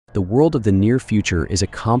The world of the near future is a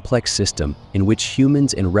complex system in which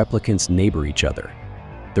humans and replicants neighbor each other.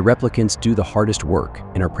 The replicants do the hardest work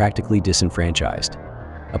and are practically disenfranchised.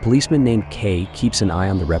 A policeman named K keeps an eye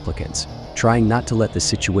on the replicants, trying not to let the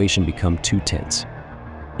situation become too tense.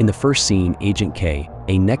 In the first scene, Agent K,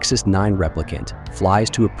 a Nexus 9 replicant, flies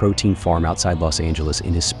to a protein farm outside Los Angeles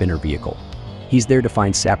in his spinner vehicle. He's there to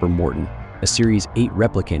find Sapper Morton, a Series 8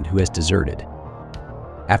 replicant who has deserted.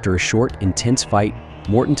 After a short, intense fight,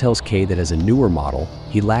 Morton tells K that as a newer model,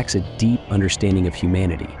 he lacks a deep understanding of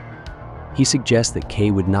humanity. He suggests that K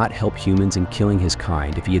would not help humans in killing his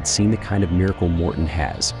kind if he had seen the kind of miracle Morton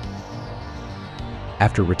has.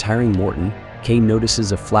 After retiring Morton, K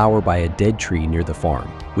notices a flower by a dead tree near the farm,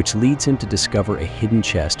 which leads him to discover a hidden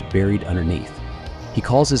chest buried underneath. He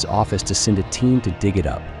calls his office to send a team to dig it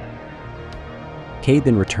up. K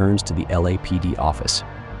then returns to the LAPD office,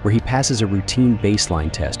 where he passes a routine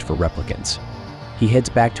baseline test for replicants. He heads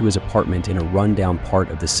back to his apartment in a rundown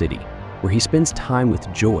part of the city, where he spends time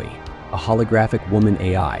with Joy, a holographic woman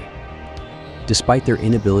AI. Despite their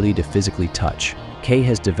inability to physically touch, K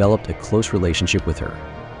has developed a close relationship with her.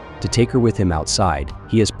 To take her with him outside,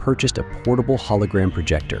 he has purchased a portable hologram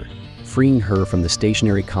projector, freeing her from the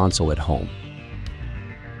stationary console at home.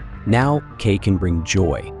 Now, K can bring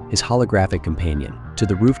Joy, his holographic companion, to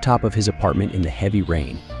the rooftop of his apartment in the heavy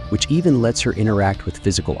rain, which even lets her interact with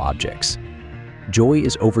physical objects. Joy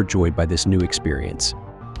is overjoyed by this new experience.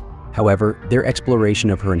 However, their exploration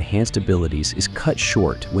of her enhanced abilities is cut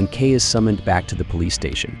short when K is summoned back to the police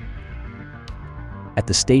station. At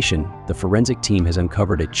the station, the forensic team has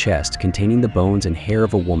uncovered a chest containing the bones and hair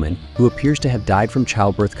of a woman who appears to have died from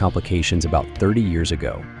childbirth complications about 30 years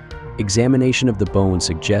ago. Examination of the bones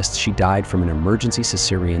suggests she died from an emergency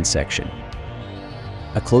cesarean section.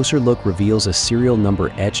 A closer look reveals a serial number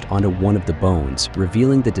etched onto one of the bones,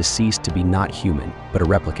 revealing the deceased to be not human, but a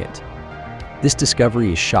replicant. This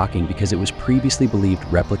discovery is shocking because it was previously believed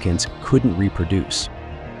replicants couldn't reproduce.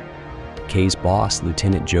 K's boss,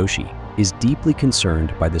 Lieutenant Joshi, is deeply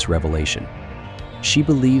concerned by this revelation. She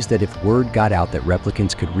believes that if word got out that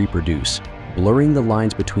replicants could reproduce, blurring the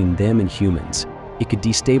lines between them and humans, it could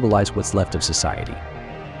destabilize what's left of society.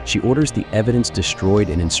 She orders the evidence destroyed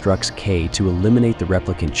and instructs K to eliminate the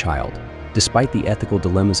replicant child, despite the ethical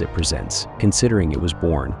dilemmas it presents, considering it was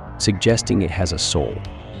born, suggesting it has a soul.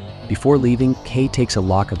 Before leaving, K takes a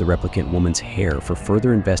lock of the replicant woman's hair for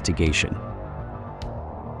further investigation.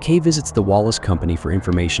 K visits the Wallace Company for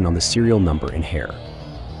information on the serial number and hair.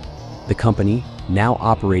 The company, now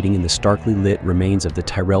operating in the starkly lit remains of the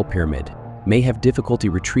Tyrell Pyramid, may have difficulty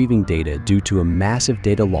retrieving data due to a massive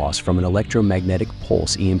data loss from an electromagnetic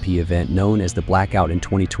pulse EMP event known as the Blackout in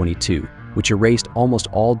 2022, which erased almost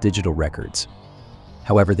all digital records.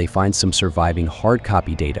 However, they find some surviving hard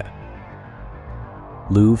copy data.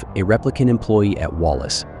 Louv, a replicant employee at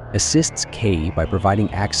Wallace, assists K by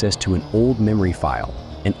providing access to an old memory file,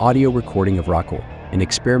 an audio recording of Raquel, an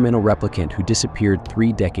experimental replicant who disappeared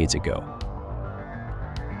 3 decades ago.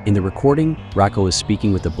 In the recording, Raquel is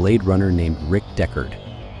speaking with a Blade Runner named Rick Deckard.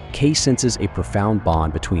 K senses a profound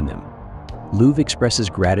bond between them. Louv expresses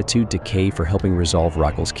gratitude to K for helping resolve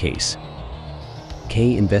Raquel's case.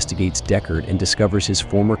 K investigates Deckard and discovers his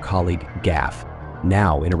former colleague, Gaff,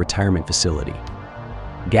 now in a retirement facility.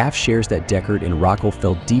 Gaff shares that Deckard and Raquel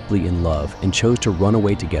fell deeply in love and chose to run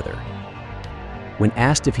away together. When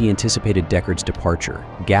asked if he anticipated Deckard's departure,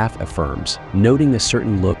 Gaff affirms, noting a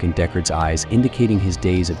certain look in Deckard's eyes indicating his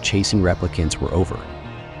days of chasing replicants were over.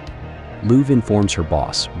 Louv informs her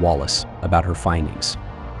boss, Wallace, about her findings.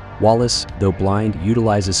 Wallace, though blind,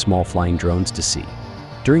 utilizes small flying drones to see.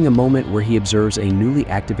 During a moment where he observes a newly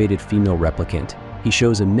activated female replicant, he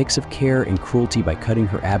shows a mix of care and cruelty by cutting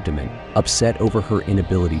her abdomen, upset over her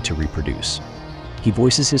inability to reproduce. He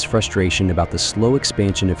voices his frustration about the slow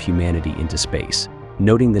expansion of humanity into space,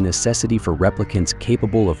 noting the necessity for replicants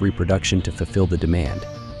capable of reproduction to fulfill the demand.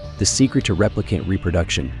 The secret to replicant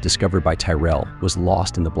reproduction, discovered by Tyrell, was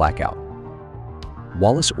lost in the blackout.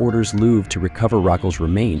 Wallace orders Louv to recover Raquel's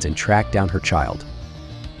remains and track down her child.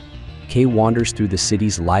 K wanders through the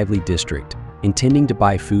city's lively district, intending to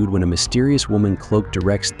buy food when a mysterious woman cloaked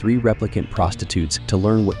directs 3 replicant prostitutes to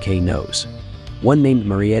learn what K knows. One named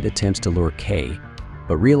Mariette attempts to lure K,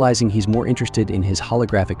 but realizing he's more interested in his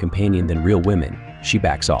holographic companion than real women, she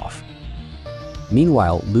backs off.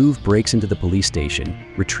 Meanwhile, Louv breaks into the police station,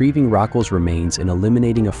 retrieving Raquel's remains and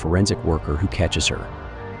eliminating a forensic worker who catches her.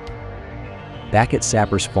 Back at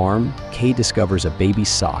Sapper's farm, K discovers a baby's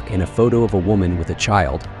sock and a photo of a woman with a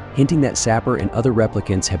child, hinting that Sapper and other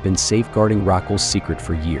replicants have been safeguarding Raquel's secret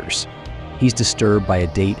for years. He's disturbed by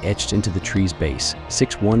a date etched into the tree's base,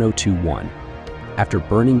 61021. After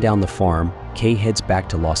burning down the farm, Kay heads back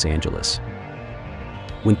to Los Angeles.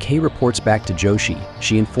 When Kay reports back to Joshi,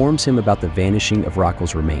 she informs him about the vanishing of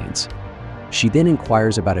Rocco's remains. She then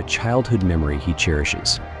inquires about a childhood memory he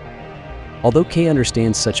cherishes. Although Kay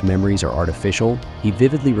understands such memories are artificial, he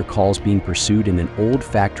vividly recalls being pursued in an old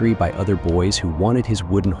factory by other boys who wanted his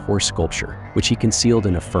wooden horse sculpture, which he concealed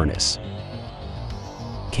in a furnace.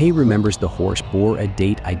 Kay remembers the horse bore a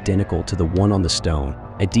date identical to the one on the stone,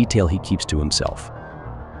 a detail he keeps to himself.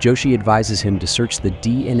 Joshi advises him to search the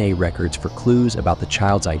DNA records for clues about the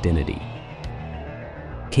child's identity.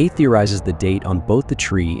 Kay theorizes the date on both the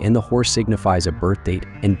tree and the horse signifies a birth date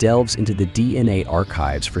and delves into the DNA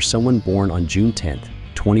archives for someone born on June 10,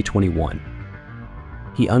 2021.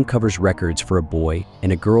 He uncovers records for a boy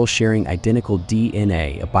and a girl sharing identical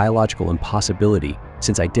DNA, a biological impossibility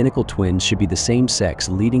since identical twins should be the same sex,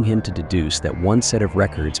 leading him to deduce that one set of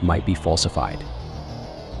records might be falsified.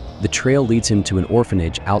 The trail leads him to an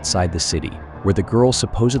orphanage outside the city, where the girl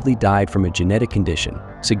supposedly died from a genetic condition,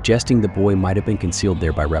 suggesting the boy might have been concealed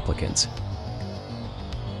there by replicants.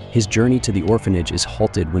 His journey to the orphanage is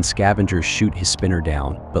halted when scavengers shoot his spinner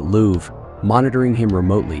down, but Louvre, monitoring him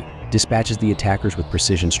remotely, dispatches the attackers with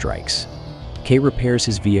precision strikes. Kay repairs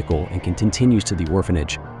his vehicle and continues to the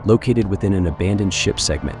orphanage, located within an abandoned ship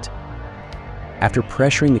segment. After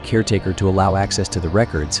pressuring the caretaker to allow access to the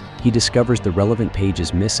records, he discovers the relevant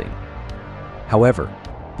pages missing. However,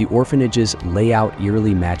 the orphanage's layout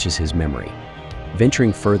eerily matches his memory.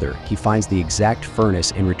 Venturing further, he finds the exact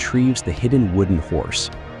furnace and retrieves the hidden wooden horse.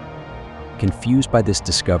 Confused by this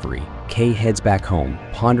discovery, Kay heads back home,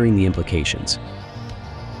 pondering the implications.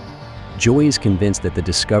 Joy is convinced that the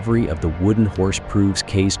discovery of the wooden horse proves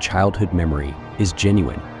Kay's childhood memory is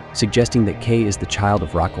genuine, suggesting that Kay is the child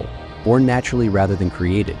of Rocco, born naturally rather than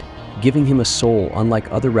created, giving him a soul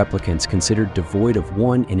unlike other replicants considered devoid of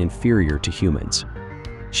one and inferior to humans.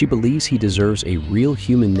 She believes he deserves a real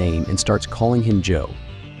human name and starts calling him Joe.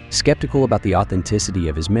 Skeptical about the authenticity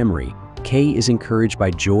of his memory, Kay is encouraged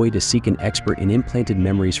by Joy to seek an expert in implanted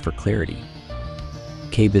memories for clarity.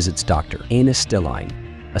 Kay visits Dr. Anna Stelline,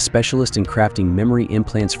 a specialist in crafting memory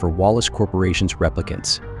implants for Wallace Corporation's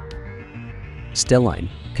replicants. Stelline,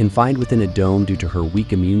 confined within a dome due to her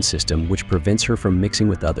weak immune system which prevents her from mixing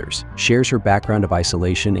with others, shares her background of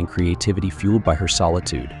isolation and creativity fueled by her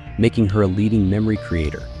solitude, making her a leading memory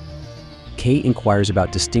creator. Kay inquires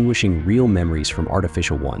about distinguishing real memories from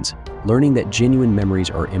artificial ones, learning that genuine memories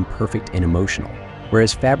are imperfect and emotional,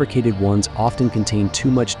 whereas fabricated ones often contain too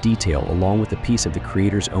much detail along with a piece of the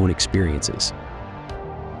creator's own experiences.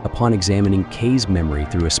 Upon examining Kay's memory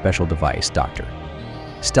through a special device, Dr.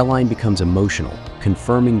 Stelline becomes emotional,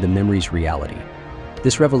 confirming the memory's reality.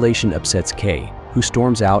 This revelation upsets Kay, who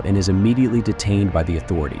storms out and is immediately detained by the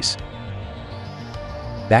authorities.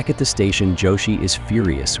 Back at the station, Joshi is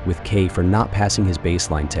furious with Kay for not passing his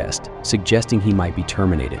baseline test, suggesting he might be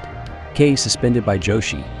terminated. Kay, suspended by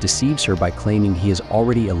Joshi, deceives her by claiming he has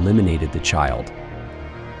already eliminated the child.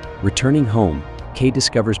 Returning home, Kay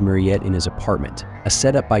discovers Mariette in his apartment, a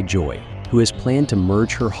setup by Joy, who has planned to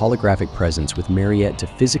merge her holographic presence with Mariette to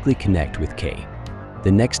physically connect with Kay.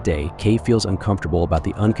 The next day, Kay feels uncomfortable about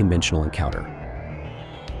the unconventional encounter.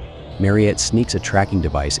 Mariette sneaks a tracking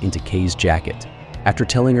device into Kay's jacket. After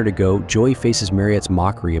telling her to go, Joy faces Mariette's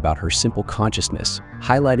mockery about her simple consciousness,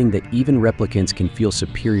 highlighting that even replicants can feel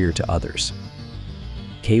superior to others.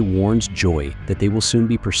 Kay warns Joy that they will soon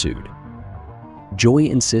be pursued. Joy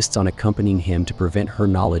insists on accompanying him to prevent her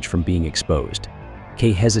knowledge from being exposed.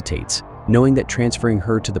 Kay hesitates, knowing that transferring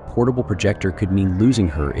her to the portable projector could mean losing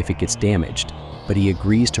her if it gets damaged, but he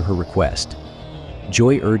agrees to her request.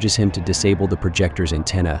 Joy urges him to disable the projector's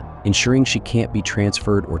antenna, ensuring she can't be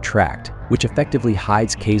transferred or tracked, which effectively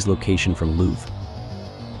hides Kay's location from Louvre.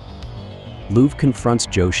 Louvre confronts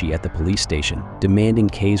Joshi at the police station, demanding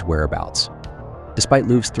Kay's whereabouts. Despite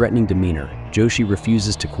Louvre's threatening demeanor, Joshi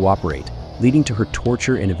refuses to cooperate, leading to her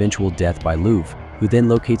torture and eventual death by Louvre, who then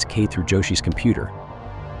locates Kay through Joshi's computer.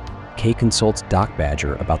 Kay consults Doc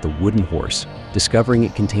Badger about the wooden horse, discovering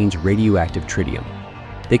it contains radioactive tritium.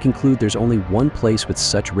 They conclude there's only one place with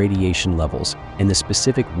such radiation levels, and the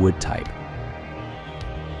specific wood type.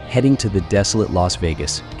 Heading to the desolate Las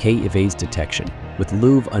Vegas, Kay evades detection, with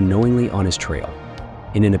Louvre unknowingly on his trail.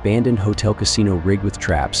 In an abandoned hotel casino rigged with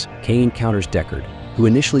traps, Kay encounters Deckard, who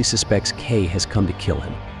initially suspects Kay has come to kill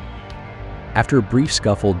him. After a brief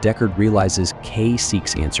scuffle, Deckard realizes Kay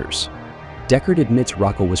seeks answers. Deckard admits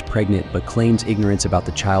Rocco was pregnant but claims ignorance about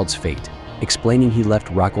the child's fate, explaining he left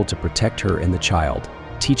Rocco to protect her and the child,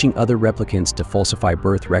 teaching other replicants to falsify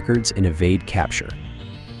birth records and evade capture.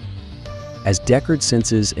 As Deckard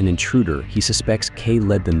senses an intruder, he suspects Kay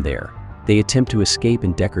led them there, They attempt to escape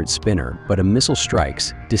in Deckard's spinner, but a missile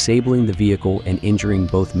strikes, disabling the vehicle and injuring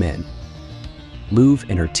both men. Louv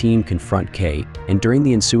and her team confront Kay, and during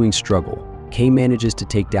the ensuing struggle, Kay manages to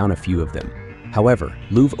take down a few of them. However,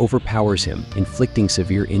 Louv overpowers him, inflicting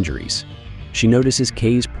severe injuries. She notices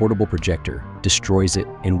Kay's portable projector, destroys it,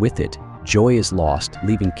 and with it, Joy is lost,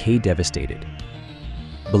 leaving Kay devastated.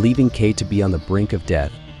 Believing Kay to be on the brink of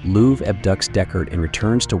death, Louv abducts Deckard and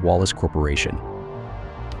returns to Wallace Corporation.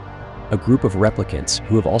 A group of replicants,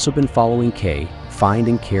 who have also been following Kay, find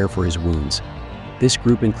and care for his wounds. This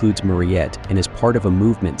group includes Mariette and is part of a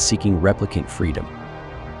movement seeking replicant freedom.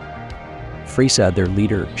 Freysa, their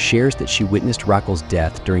leader, shares that she witnessed Rockel's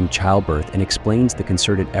death during childbirth and explains the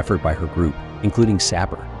concerted effort by her group, including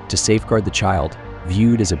Sapper, to safeguard the child,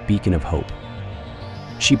 viewed as a beacon of hope.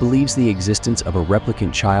 She believes the existence of a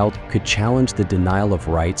replicant child could challenge the denial of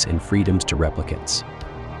rights and freedoms to replicants.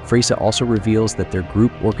 Freysa also reveals that their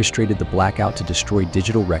group orchestrated the blackout to destroy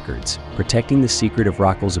digital records, protecting the secret of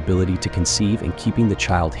Rockel's ability to conceive and keeping the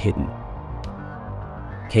child hidden.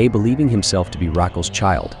 Kay, believing himself to be Rockel's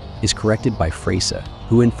child, is corrected by Freysa,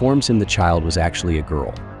 who informs him the child was actually a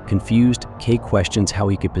girl. Confused, Kay questions how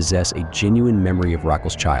he could possess a genuine memory of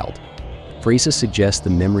Rockel's child. Freysa suggests the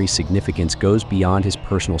memory's significance goes beyond his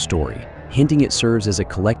personal story, hinting it serves as a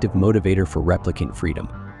collective motivator for replicant freedom.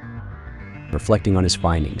 Reflecting on his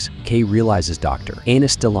findings, Kay realizes Dr. Anna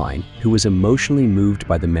Stelline, who was emotionally moved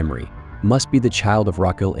by the memory, must be the child of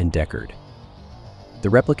Rockel and Deckard. The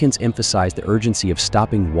replicants emphasize the urgency of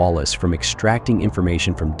stopping Wallace from extracting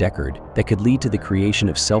information from Deckard that could lead to the creation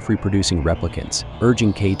of self-reproducing replicants,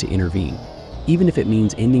 urging Kay to intervene, even if it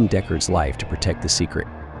means ending Deckard's life to protect the secret.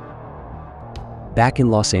 Back in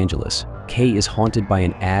Los Angeles, Kay is haunted by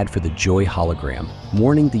an ad for the Joy hologram,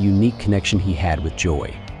 mourning the unique connection he had with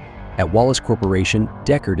Joy. At Wallace Corporation,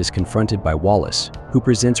 Deckard is confronted by Wallace, who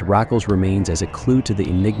presents Rockel's remains as a clue to the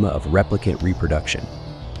enigma of replicant reproduction.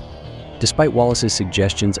 Despite Wallace's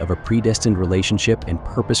suggestions of a predestined relationship and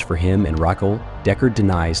purpose for him and Rockel, Deckard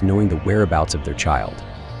denies knowing the whereabouts of their child.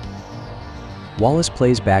 Wallace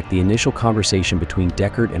plays back the initial conversation between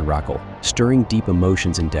Deckard and Rockel, stirring deep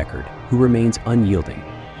emotions in Deckard, who remains unyielding.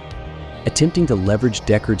 Attempting to leverage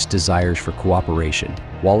Deckard's desires for cooperation,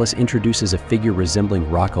 Wallace introduces a figure resembling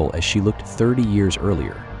Rockel as she looked 30 years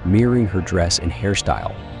earlier, mirroring her dress and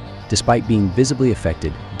hairstyle. Despite being visibly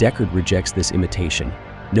affected, Deckard rejects this imitation,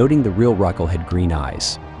 noting the real Rockel had green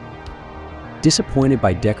eyes. Disappointed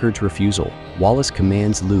by Deckard's refusal, Wallace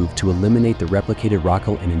commands Louv to eliminate the replicated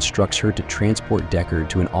Rockel and instructs her to transport Deckard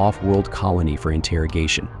to an off-world colony for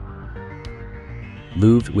interrogation.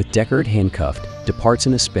 Louv, with Deckard handcuffed, departs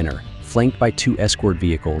in a spinner, flanked by 2 escort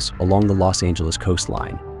vehicles along the Los Angeles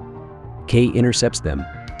coastline. Kay intercepts them,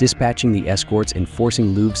 dispatching the escorts and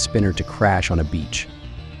forcing Louv's spinner to crash on a beach.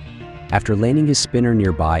 After landing his spinner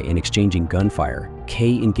nearby and exchanging gunfire,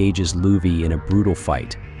 Kay engages Louv in a brutal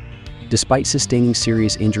fight. Despite sustaining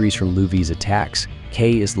serious injuries from Louv's attacks,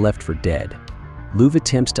 Kay is left for dead. Louv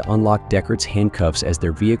attempts to unlock Deckard's handcuffs as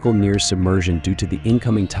their vehicle nears submersion due to the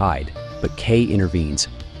incoming tide, but Kay intervenes.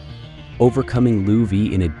 Overcoming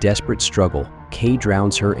Louv in a desperate struggle, Kay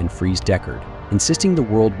drowns her and frees Deckard, insisting the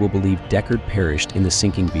world will believe Deckard perished in the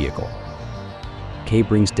sinking vehicle. Kay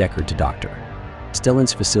brings Deckard to Dr.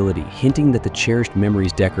 Stelline's facility, hinting that the cherished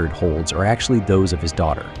memories Deckard holds are actually those of his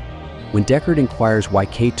daughter. When Deckard inquires why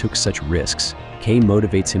Kay took such risks, Kay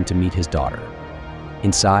motivates him to meet his daughter.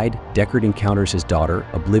 Inside, Deckard encounters his daughter,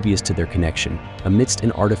 oblivious to their connection, amidst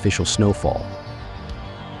an artificial snowfall.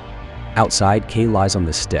 Outside, Kay lies on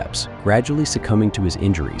the steps, gradually succumbing to his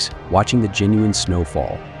injuries, watching the genuine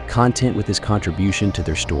snowfall, content with his contribution to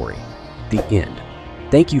their story. The end.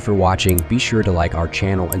 Thank you for watching. Be sure to like our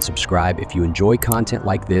channel and subscribe if you enjoy content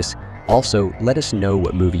like this. Also, let us know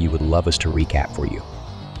what movie you would love us to recap for you.